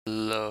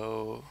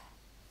Hello.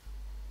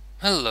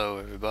 Hello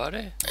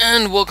everybody.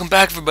 And welcome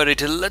back everybody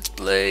to Let's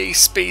Play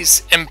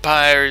Space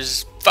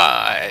Empires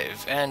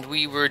 5. And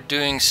we were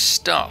doing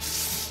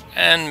stuff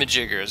and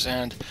majiggers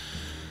and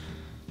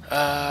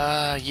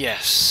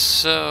yes,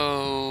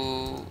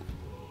 so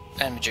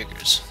and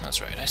majiggers. That's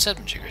right. I said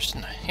majiggers,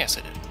 didn't I? Yes,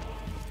 I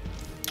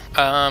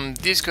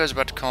did. These guys are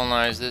about to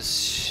colonize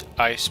this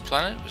ice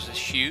planet, which is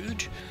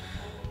huge.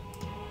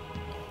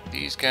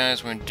 These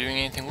guys weren't doing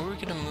anything. Were we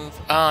going to move?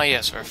 Ah,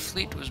 yes, our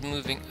fleet was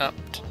moving up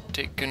to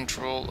take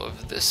control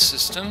of this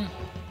system,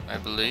 I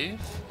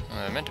believe.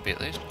 Meant to be, at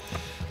least.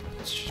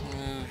 Let's just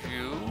move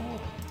you.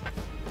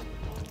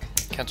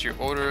 Cancel your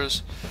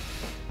orders.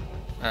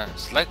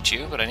 Select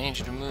you, but I need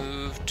you to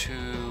move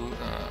to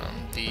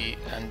the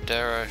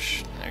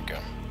Andarash. There you go.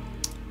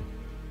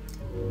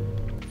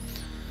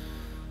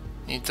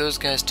 Need those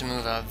guys to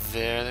move out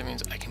there. That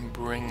means I can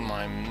bring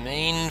my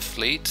main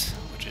fleet,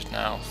 which is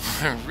now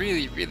a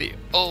really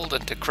old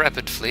and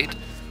decrepit fleet,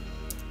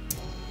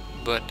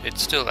 but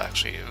it's still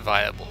actually a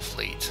viable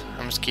fleet.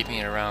 I'm just keeping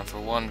it around for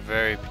one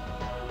very...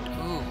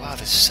 Ooh, wow,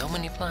 there's so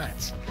many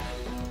planets.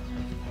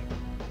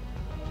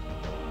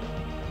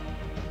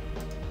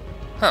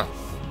 Huh.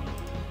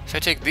 If I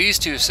take these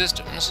two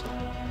systems...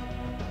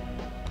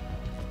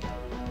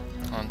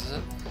 On does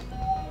it?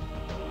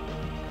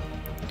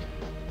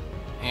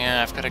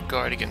 Yeah, I've got to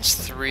guard against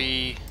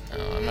 3...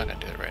 No, I'm not going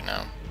to do it right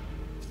now.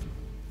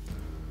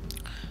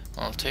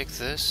 I'll take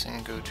this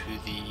and go to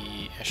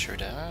the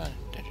Ashurdara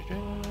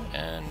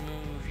and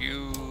move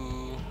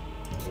you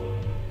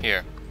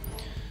here.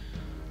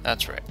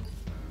 That's right.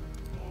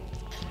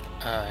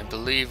 I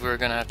believe we're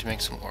gonna have to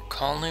make some more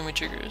colony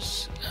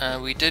majiggers.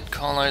 We did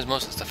colonize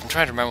most of the stuff. I'm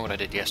trying to remember what I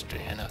did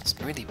yesterday. I know it's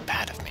really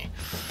bad of me.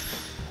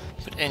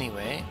 But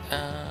anyway,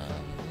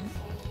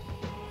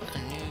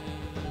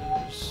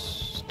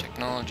 news,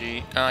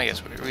 technology.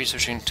 Yes, we're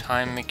researching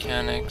time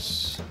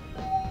mechanics.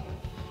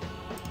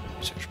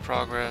 Research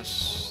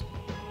progress,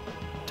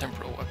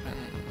 temporal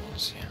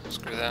weapons, yeah,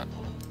 screw that.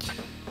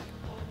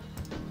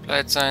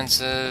 Applied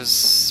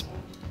sciences.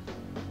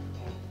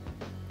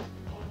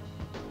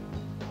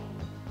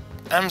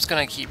 I'm just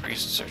gonna keep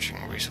researching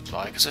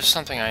resupply because there's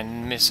something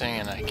I'm missing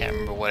and I can't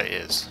remember what it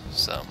is,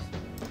 so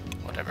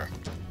whatever.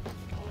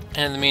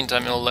 And in the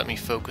meantime, it'll let me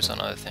focus on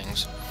other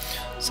things,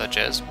 such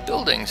as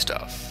building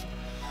stuff.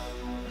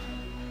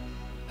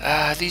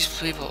 These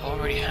people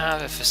already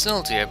have a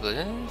facility, I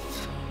believe.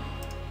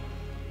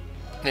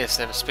 Yes,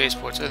 they have a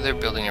spaceport, so they're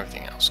building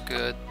everything else.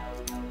 Good.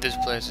 This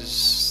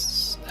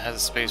place has a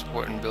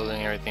spaceport and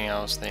building everything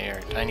else. They are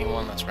a tiny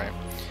one, that's right.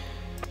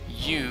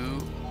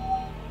 You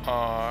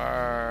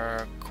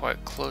are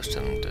quite close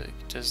to them.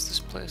 Does this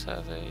place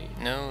have a...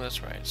 No,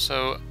 that's right.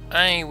 So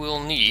I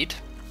will need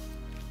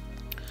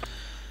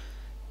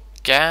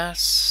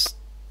gas,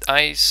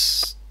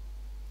 ice,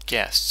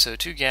 gas. So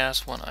 2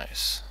 gas, 1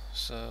 ice.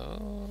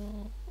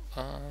 So,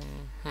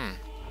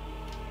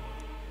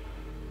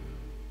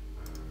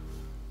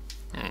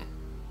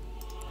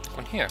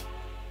 One here.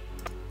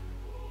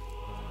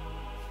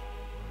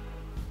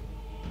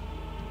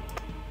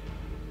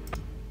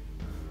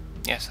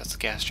 Yes, that's the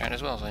gas giant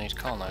as well, so I need to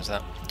colonize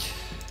that.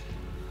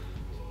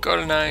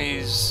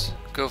 Colonize!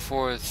 Go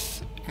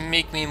forth!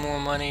 Make me more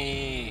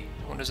money!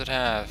 What does it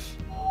have?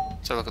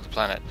 Let's have a look at the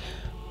planet.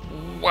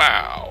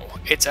 Wow!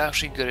 It's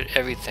actually good at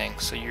everything,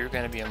 so you're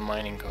going to be a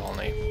mining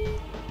colony.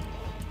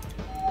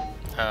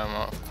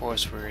 Of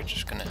course, we're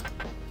just going to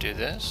do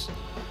this.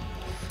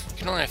 You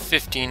can only have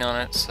 15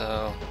 on it,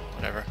 so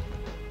whatever.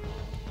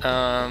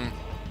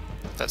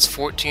 That's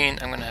 14.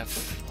 I'm gonna have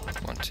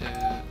 1, 2,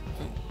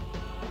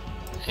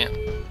 yeah,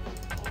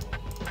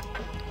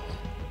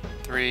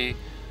 3.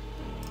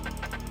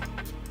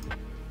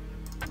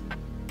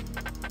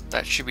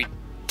 That should be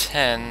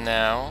 10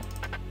 now,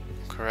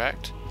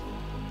 correct?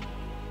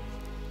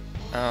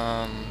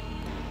 I'm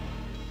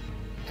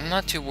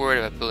not too worried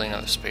about building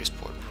another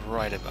spaceport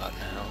right about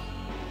now,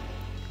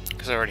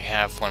 because I already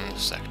have one in the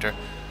sector.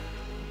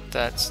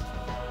 That's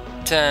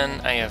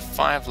 10. I have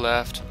 5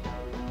 left.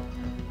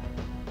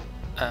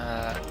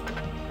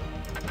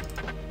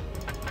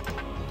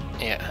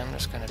 Yeah, I'm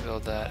just gonna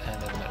build that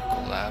and a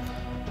medical lab.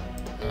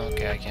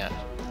 Okay, I can't.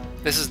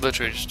 This is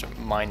literally just a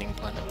mining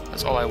planet.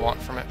 That's all I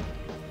want from it.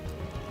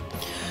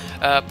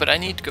 But I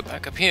need to go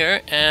back up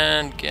here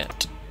and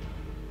get...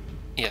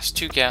 Yes,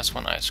 2 gas,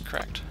 1 ice,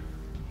 correct.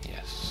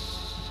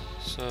 Yes.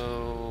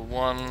 So,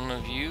 one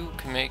of you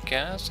can make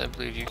gas. I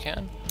believe you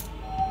can.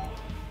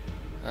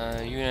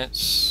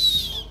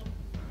 Units,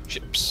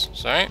 ships,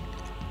 sorry.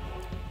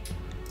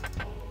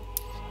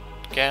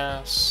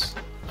 Gas,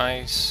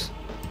 ice.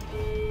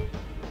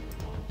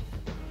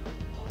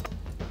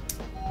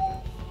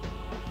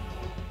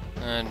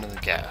 And another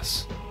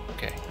gas.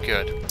 Okay,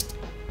 good.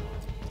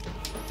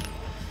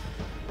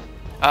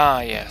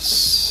 Ah,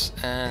 yes.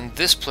 And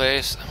this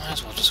place, I might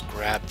as well just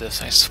grab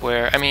this, I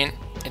swear. I mean,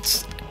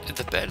 it's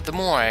the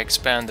more I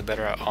expand, the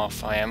better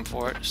off I am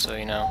for it, so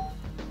you know.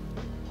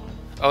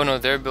 Oh no,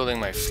 they're building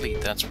my fleet,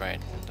 that's right.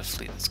 The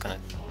fleet that's gonna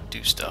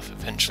do stuff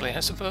eventually,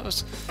 I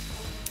suppose.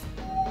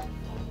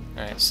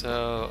 Alright,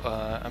 so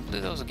I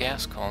believe that was a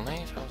gas colony,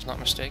 if I was not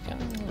mistaken.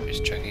 Let me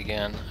just check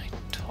again. I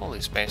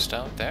totally spaced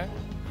out there.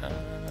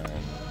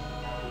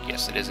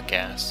 Yes, it is a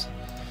gas.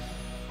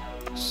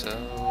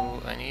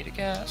 So I need a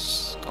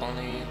gas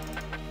colony.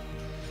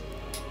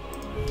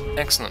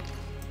 Excellent.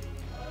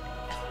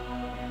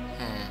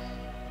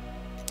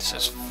 This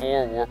has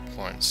 4 warp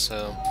points,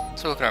 so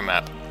let's look at our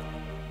map.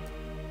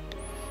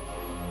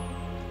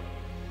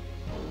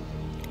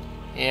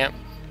 Yep.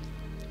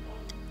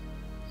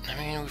 I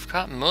mean, we've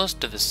got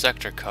most of the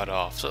sector cut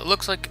off, so it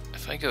looks like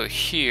if I go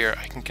here,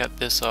 I can cut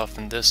this off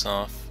and this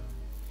off.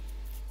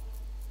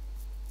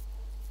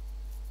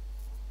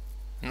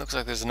 It looks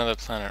like there's another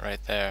planet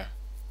right there.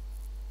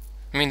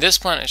 I mean, this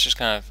planet is just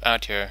kind of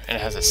out here, and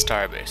it has a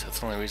star base. That's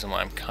the only reason why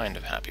I'm kind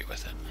of happy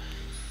with it.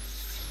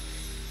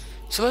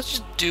 So let's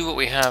just do what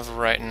we have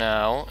right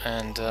now,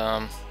 and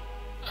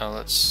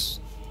let's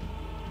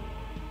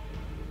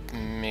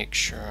make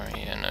sure.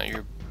 Yeah, no,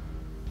 you're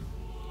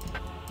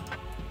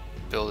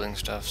building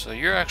stuff. So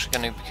you're actually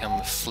going to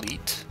become a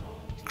fleet.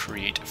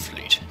 Create a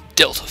fleet.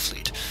 Delta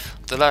Fleet.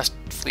 The last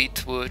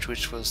fleet,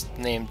 which was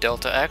named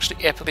Delta,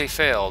 actually epically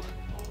failed.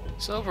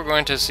 So we're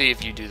going to see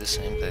if you do the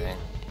same thing.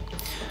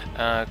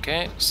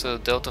 Okay, so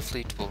Delta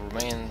Fleet will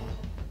remain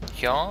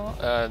here.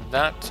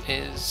 That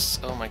is,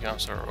 oh my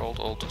gosh, our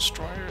old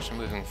destroyers are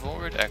moving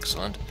forward.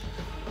 Excellent.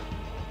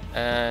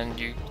 And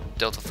you,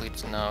 Delta Fleet,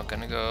 is now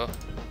gonna go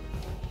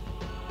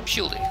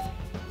shieldy.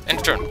 End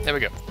of turn. There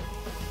we go.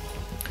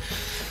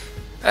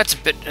 That's a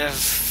bit of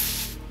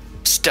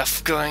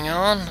stuff going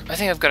on. I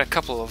think I've got a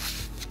couple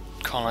of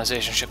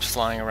colonization ships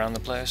flying around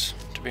the place,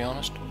 to be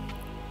honest.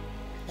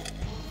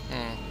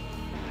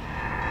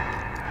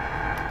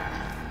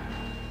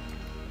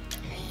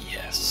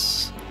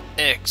 Yes.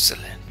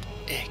 Excellent.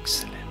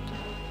 Excellent.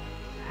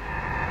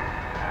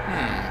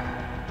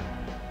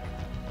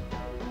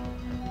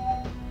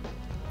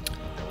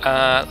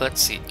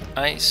 Let's see.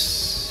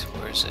 Ice.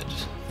 Where is it?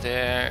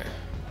 There.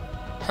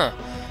 Huh.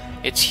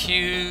 It's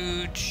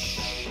huge.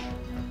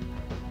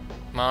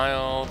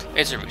 Mild.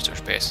 It's a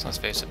research base, let's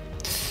face it.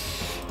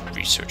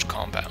 Research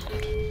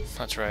compound.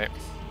 That's right.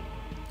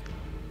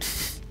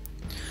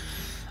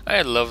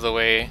 I love the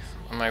way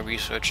my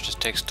research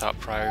just takes top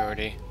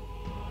priority.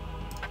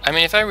 I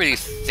mean, if I really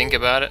think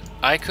about it,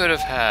 I could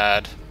have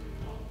had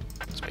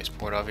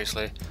spaceport,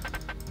 obviously.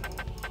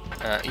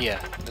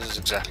 Yeah, this is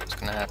exactly what's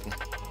gonna happen.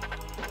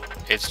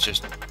 It's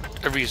just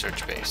a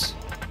research base.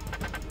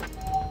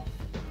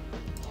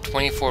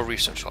 24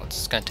 research slots.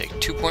 It's gonna take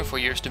 2.4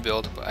 years to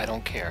build, but I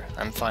don't care.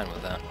 I'm fine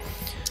with that.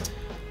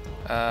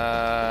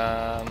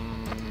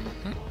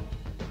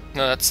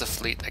 No, that's the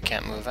fleet that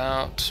can't move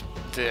out.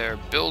 They're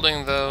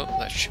building, though.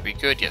 That should be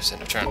good. Yes,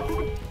 end of turn.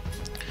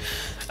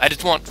 I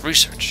just want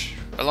research.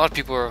 A lot of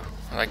people are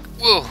like,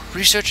 whoa,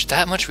 research?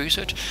 That much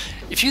research?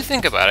 If you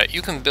think about it,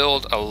 you can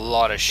build a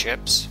lot of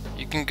ships.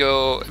 You can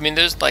go, I mean,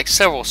 there's like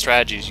several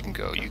strategies you can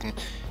go. You can,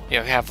 you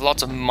know, have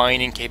lots of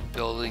mining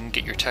capability and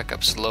get your tech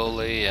up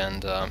slowly,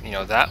 and you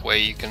know, that way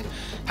you can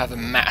have a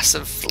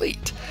massive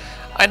fleet.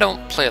 I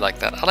don't play like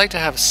that. I like to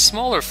have a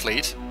smaller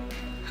fleet,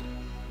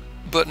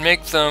 but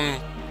make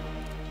them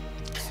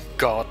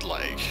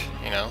godlike,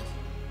 you know?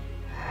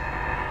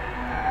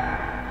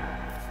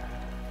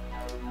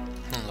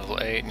 Level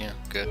 8, yeah,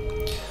 good.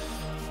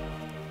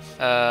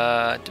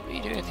 Did we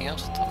do anything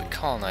else? I thought we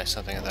colonized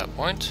something at that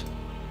point.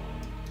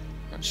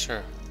 Not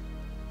sure.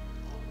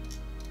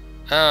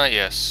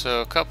 Yes, so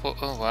a couple,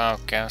 oh wow,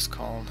 gas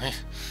colony.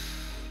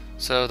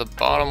 So the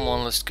bottom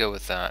one, let's go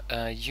with that.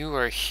 You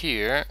are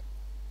here.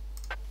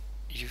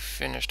 You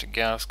finished a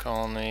gas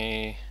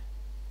colony,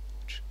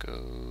 which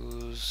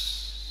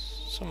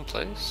goes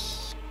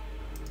someplace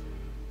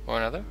or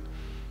another.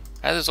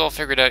 I had this all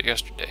figured out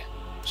yesterday,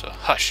 so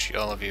hush,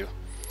 all of you.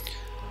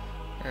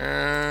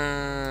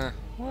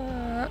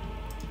 What?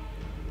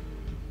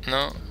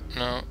 No,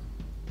 no.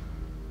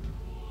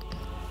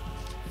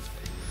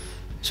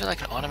 Is there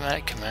like an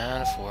automatic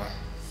command for...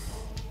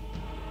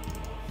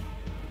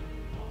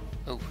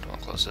 Oh, don't want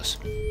to close this.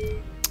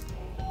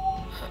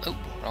 Oh,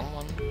 wrong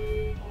one.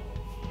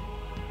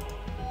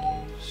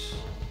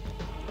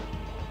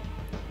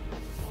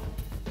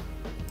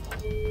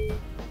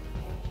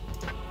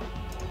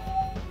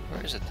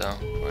 Where is it though?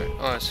 Where,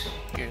 oh, it's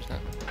here, isn't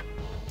it?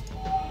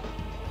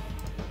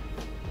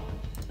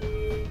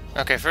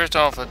 Okay, first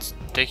off, let's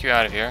take you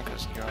out of here,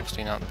 because you're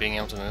obviously not being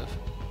able to move.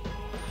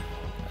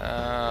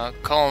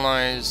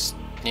 Colonize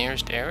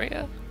nearest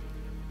area?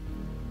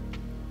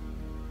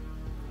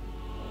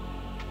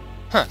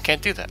 Huh,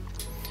 can't do that.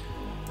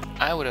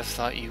 I would have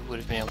thought you would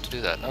have been able to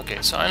do that.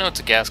 Okay, so I know it's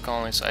a gas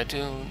colony, so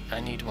I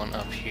need one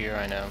up here,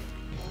 I know.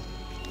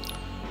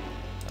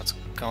 That's a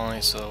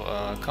colony, so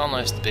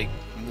colonize the big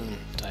moon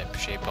type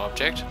shape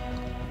object.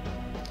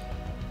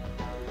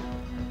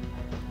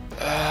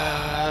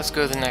 Let's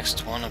go to the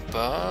next one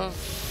above,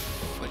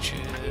 which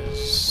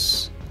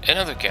is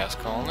another gas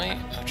colony,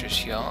 which is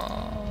here.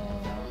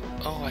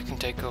 Oh, I can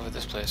take over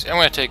this place. I'm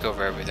going to take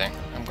over everything.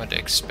 I'm going to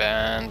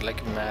expand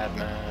like a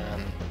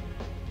madman.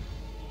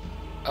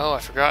 Oh, I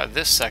forgot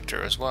this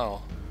sector as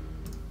well.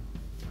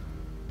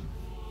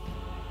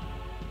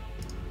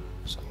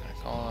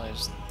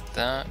 colonize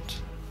that.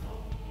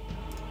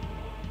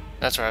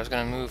 That's right, I was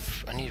gonna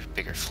move. I need a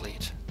bigger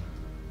fleet.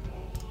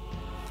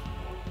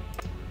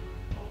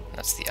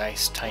 That's the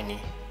ice,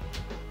 tiny.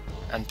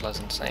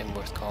 Unpleasant, ain't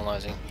worth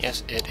colonizing.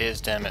 Yes, it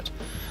is, damn it.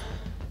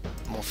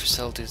 More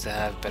facilities to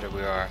have, better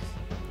we are.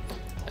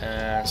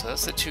 And so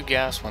that's the 2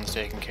 gas ones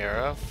taken care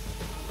of.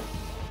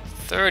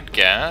 3rd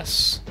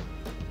gas.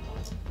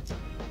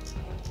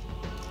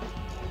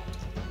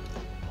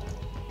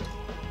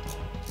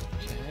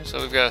 Okay,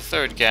 so we've got a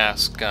 3rd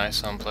gas guy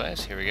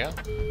someplace. Here we go.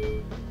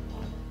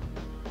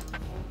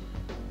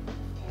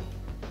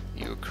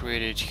 You were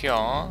created here.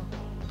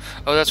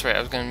 Oh, that's right. I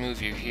was going to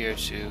move you here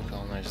to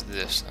colonize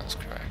this. That's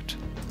correct.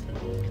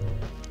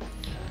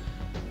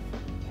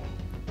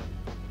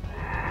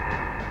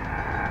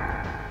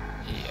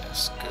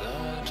 Yes,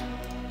 good.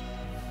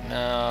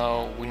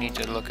 Now we need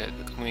to look at.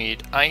 We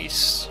need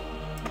ice,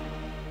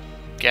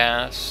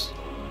 gas.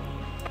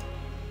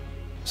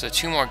 So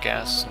 2 more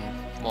gas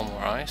and 1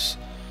 more ice.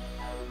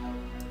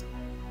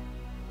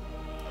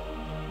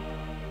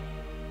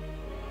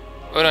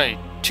 Oh no,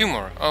 2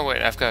 more. Oh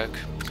wait, I've got a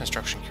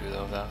construction queue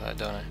though without that,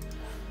 don't I?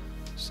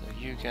 So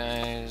you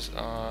guys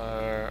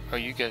are... Oh,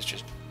 you guys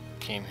just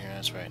came here,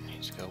 that's right.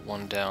 Needs to go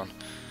 1 down.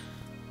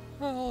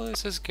 Oh,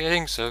 this is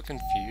getting so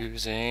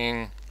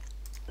confusing.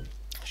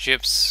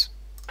 Ships,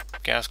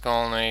 gas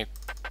colony.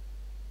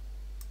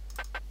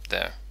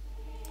 There.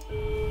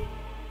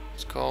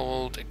 It's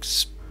called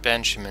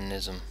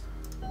expansionism.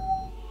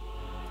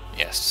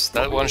 Yes,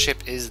 that 1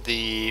 ship is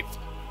the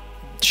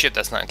ship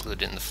that's not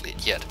included in the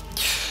fleet yet,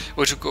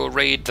 which will go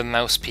raid the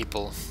mouse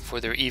people for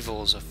their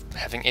evils of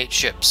having 8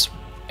 ships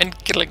and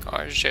killing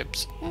our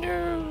ships.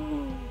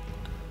 No.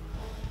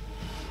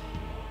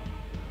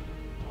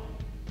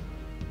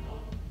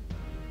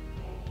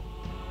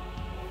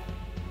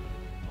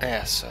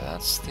 Yeah, so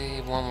that's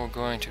the one we're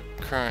going to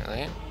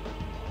currently.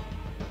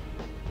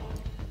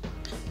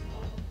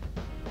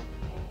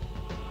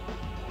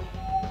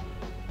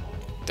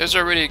 There's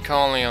already a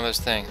colony on this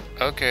thing.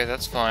 Okay,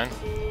 that's fine.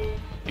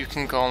 You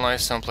can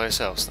colonize someplace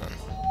else then.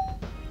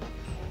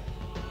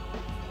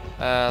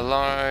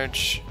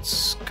 Large...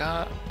 it's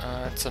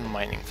a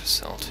mining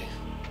facility.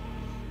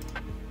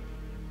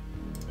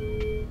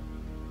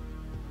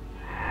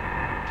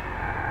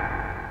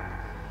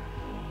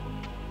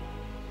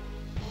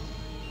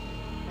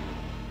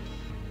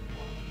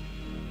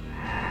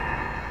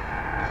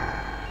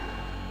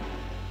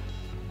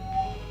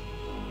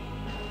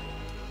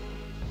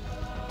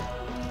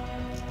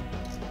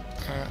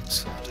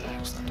 Excellent,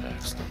 excellent,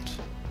 excellent.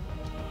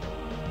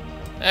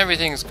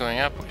 Everything's going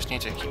up, we just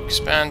need to keep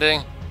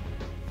expanding.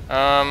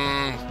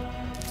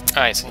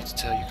 Alright, so I need to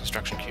tell you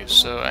construction queues.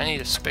 So I need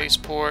a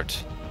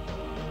spaceport.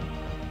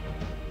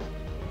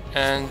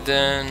 And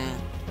then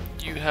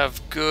you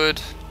have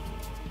good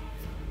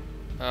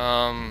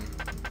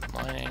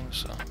mining,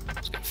 so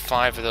let's get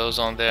 5 of those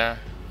on there.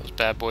 Those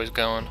bad boys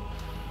going.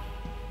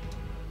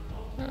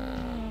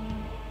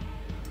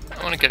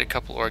 I want to get a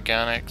couple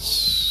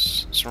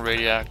organics, some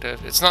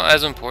radioactive. It's not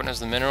as important as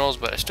the minerals,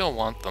 but I still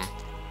want them.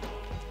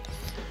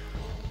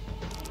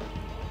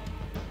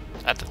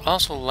 I'd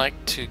also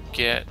like to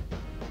get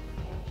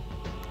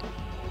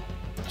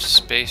a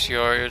space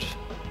yard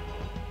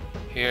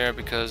here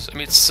because, I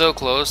mean, it's so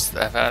close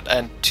that I've had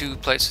and 2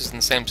 places in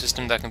the same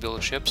system that can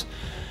build ships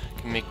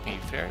can make me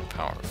very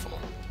powerful.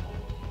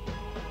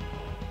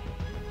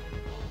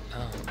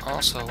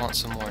 Also, I want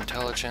some more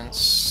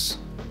intelligence.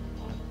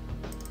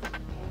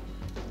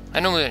 I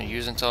normally don't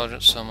use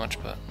intelligence so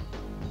much, but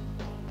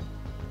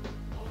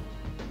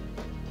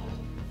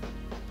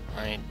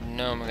I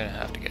know I'm gonna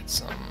have to get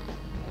some.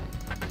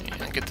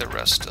 Yeah, get the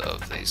rest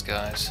of these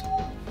guys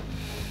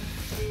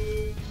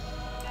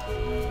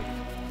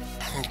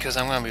because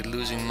I'm gonna be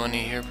losing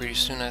money here pretty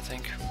soon, I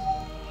think.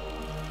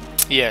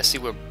 Yeah, see,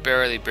 we're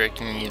barely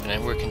breaking even,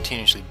 and we're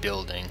continuously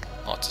building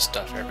lots of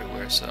stuff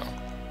everywhere. So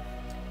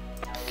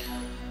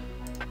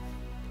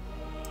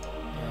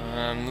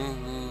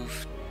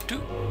move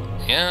to.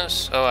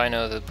 Yes. Oh, I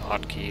know the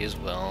hotkey as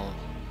well.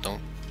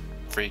 Don't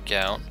freak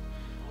out.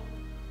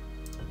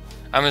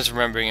 I'm just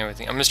remembering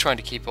everything. I'm just trying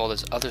to keep all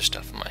this other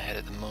stuff in my head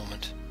at the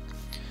moment.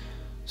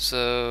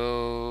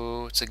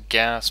 So it's a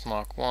gas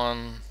Mach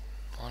 1.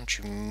 Why don't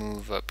you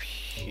move up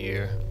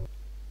here?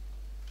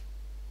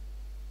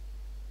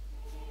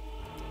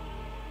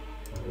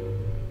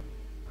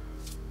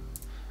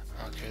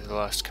 Okay, the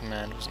last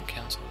command wasn't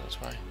cancelled, that's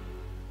why.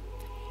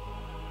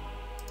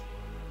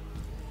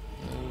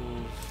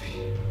 Move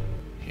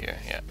here,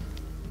 yeah.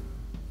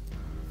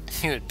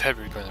 You had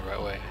better be going the right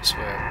way, I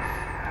swear.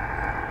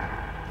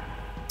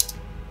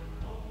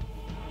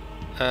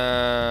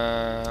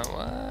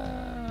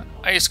 What?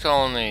 Ice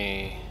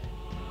colony.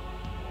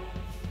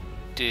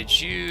 Did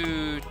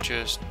you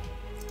just...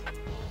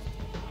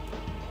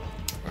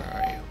 Where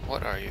are you?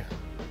 What are you?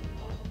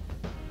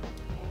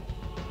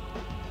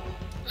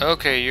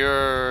 Okay,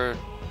 you're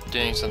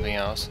doing something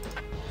else.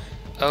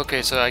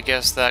 Okay, so I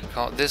guess that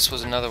this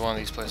was another one of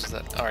these places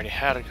that already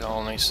had a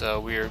colony, so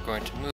we are going to move.